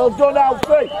 ref. Well done,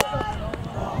 Alfie.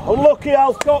 Unlucky,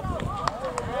 Alcott.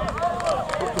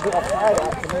 Looked a bit offside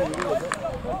out to me, didn't it?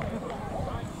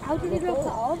 How did he drop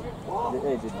that on?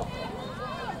 They did not.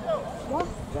 What?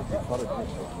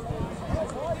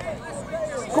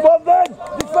 Come on then.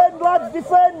 Defend, lads,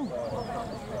 defend.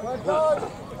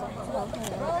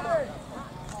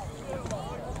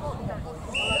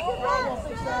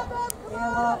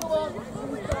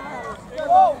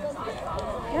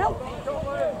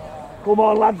 Come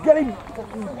on, lads, get him.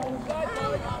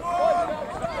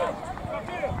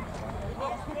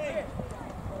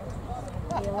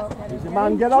 He's the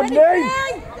man, get on me.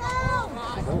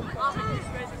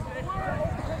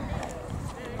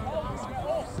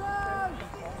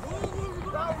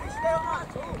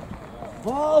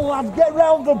 Ball, lads, get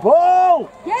round the ball.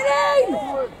 Get in!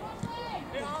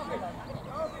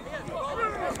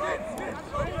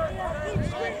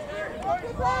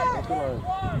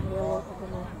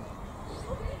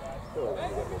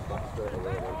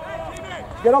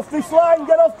 Get off this line,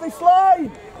 get off this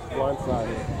line.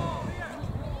 Blindside.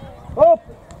 Up.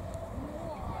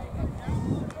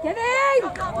 Get in!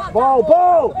 Ball,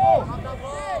 ball.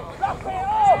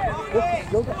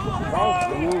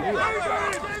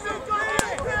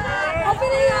 Up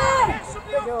in here!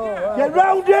 Get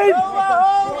round him.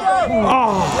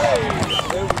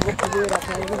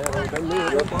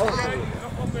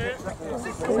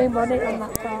 I've been running on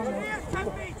that corner.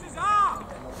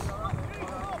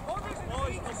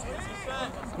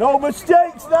 No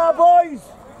mistakes now, boys.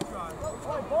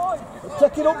 Let's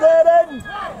take it up there then.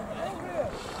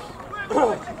 Come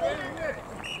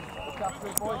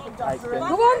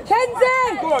on,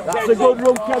 Kenzie! That's a good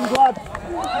run, Ken, lad.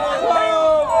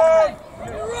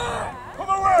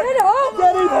 Get up!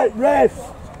 Get him, ref.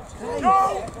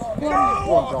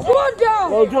 Come on, Dom!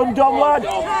 Well done, Dom, lad.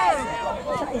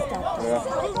 That is Dom.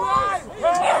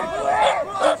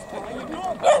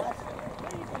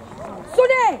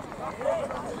 Sonny!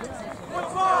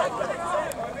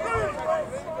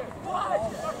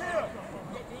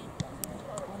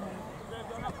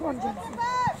 Come on, Johnson.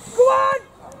 Go on!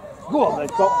 Go on then,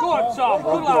 Tom. Go on, Tom.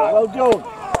 Well done, well done.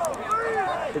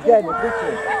 Again, a big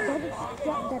one.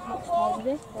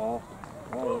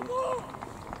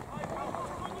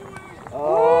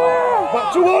 Back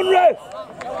to one, ref.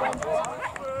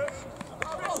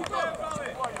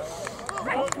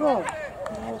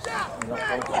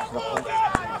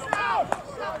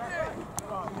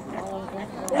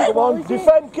 Come on,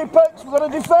 defend, Kippax, we've got to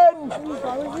defend.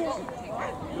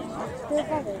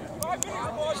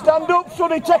 Stand up,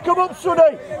 Sonny, take him up,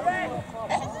 Sonny.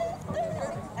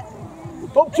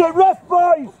 Up to ref,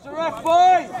 boys. Up to ref,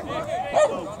 boys.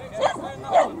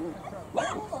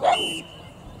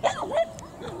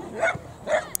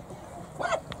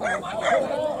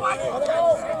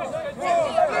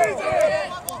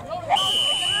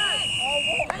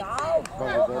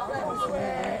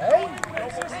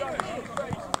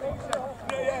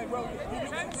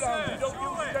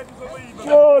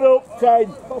 Shut up, Ted.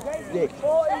 Dick.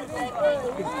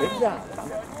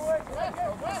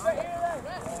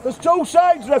 There's two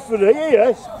sides, referee,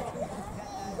 here.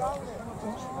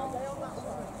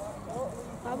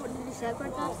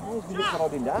 He's been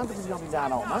holding down, because he's not been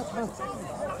down all match, man.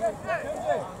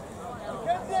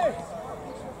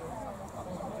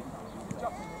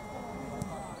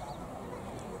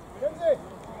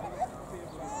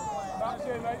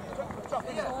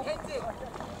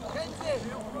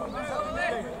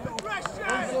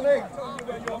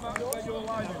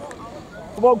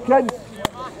 Come on, Ken.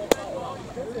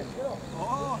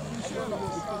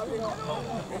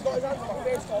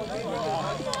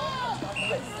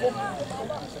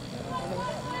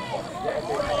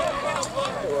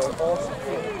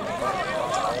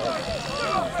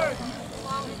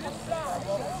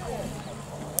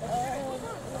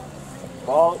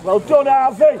 Oh, well done,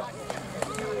 Harvey.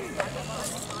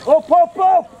 Up, up,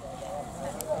 up.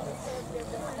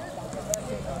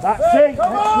 That's it. Next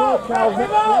row, Cal.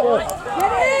 Next row.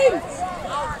 Get in!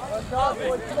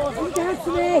 Come down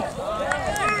to me.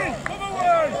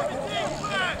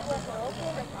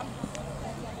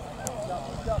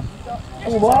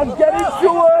 Come on, get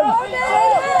into him.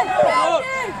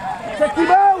 Take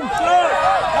him out.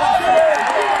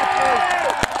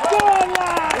 Go on,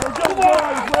 lads. Well done,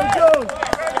 boys. Well done.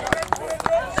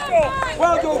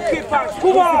 Well done, Kippax.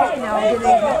 Come on.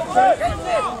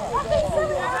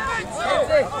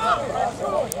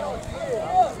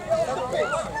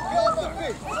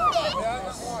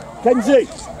 Kenzie,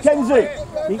 Kenzie,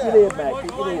 keep it here, mate,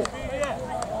 keep it here.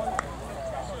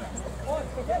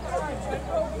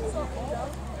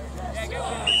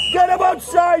 Get him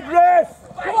outside, ref!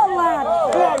 Come on, lad!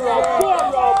 Go on, Rob, go on,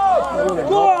 Rob!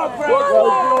 Go on, Brett! Well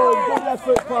done, good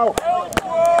effort, pal.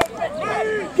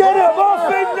 Get him off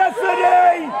him,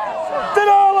 referee!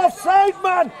 They're all offside,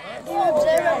 man! Go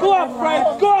on, Fred,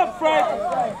 go on, Fred!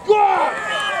 Go on!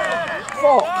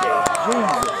 Fucking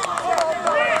Jesus!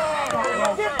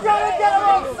 Keep trying to get him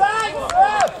offside!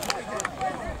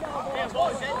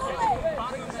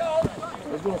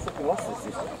 There's no fucking loss this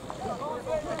season.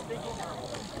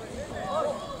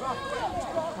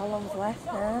 How long's left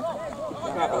now?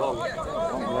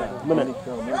 Minute.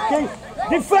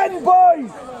 Defend,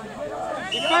 boys!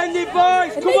 Defend it,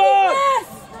 boys! Come on!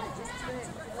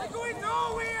 They're going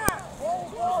nowhere!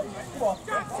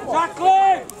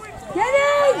 Tackling! Get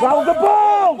in! Round the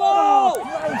ball! Ball!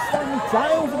 Nice, Stanley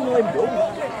Tiles and let him go.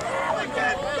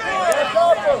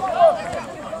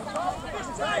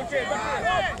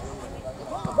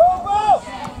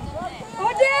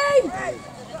 Odin!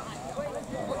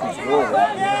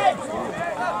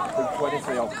 Big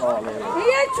 23 on call here.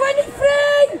 Here,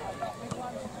 23!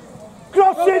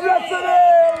 Crossing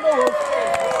referee!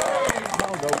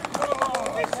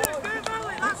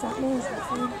 What's that mean?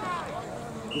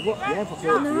 He's what? Yeah, for 30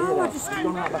 years. He's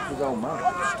gone out back to his own man.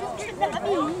 That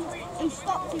means he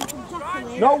stopped him from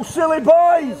tackling. No silly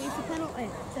boys! It's a penalty.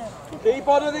 Keep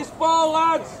on to this ball,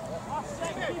 lads!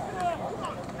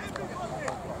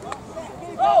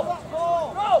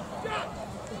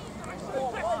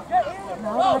 No,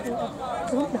 I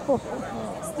don't know.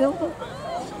 Still.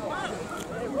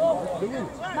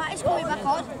 Matt is coming back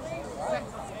on.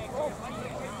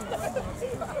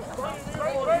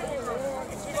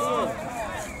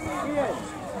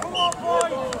 Come on,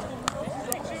 boys!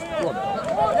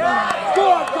 Go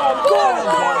on, Tom! Go on,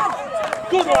 Tom!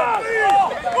 Good lad!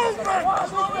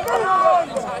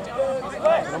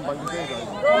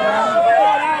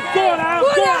 Go on, Al!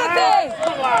 Good lad!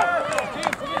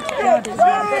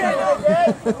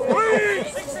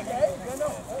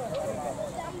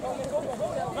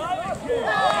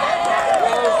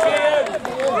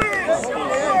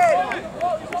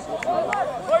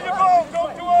 Play your ball,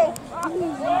 don't do all!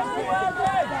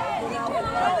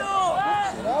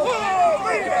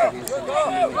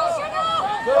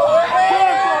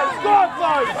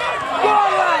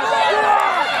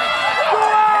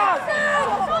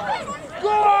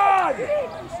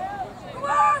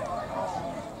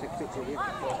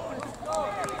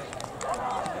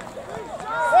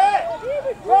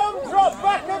 Drop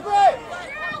back a bit!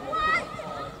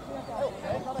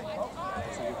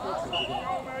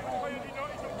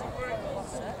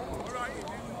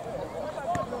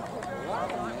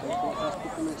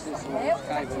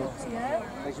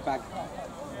 Where's your bag?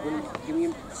 Give me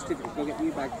your certificate, go get me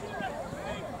your bag.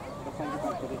 Go find your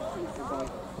bag, buddy. Good boy.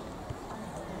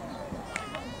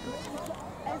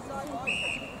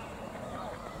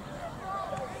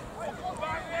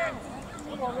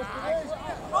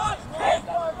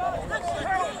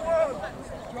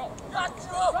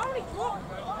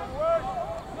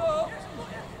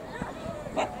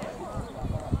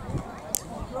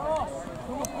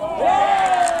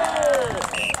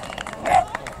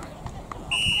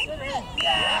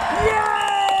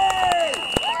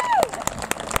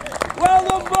 Well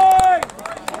done, boy!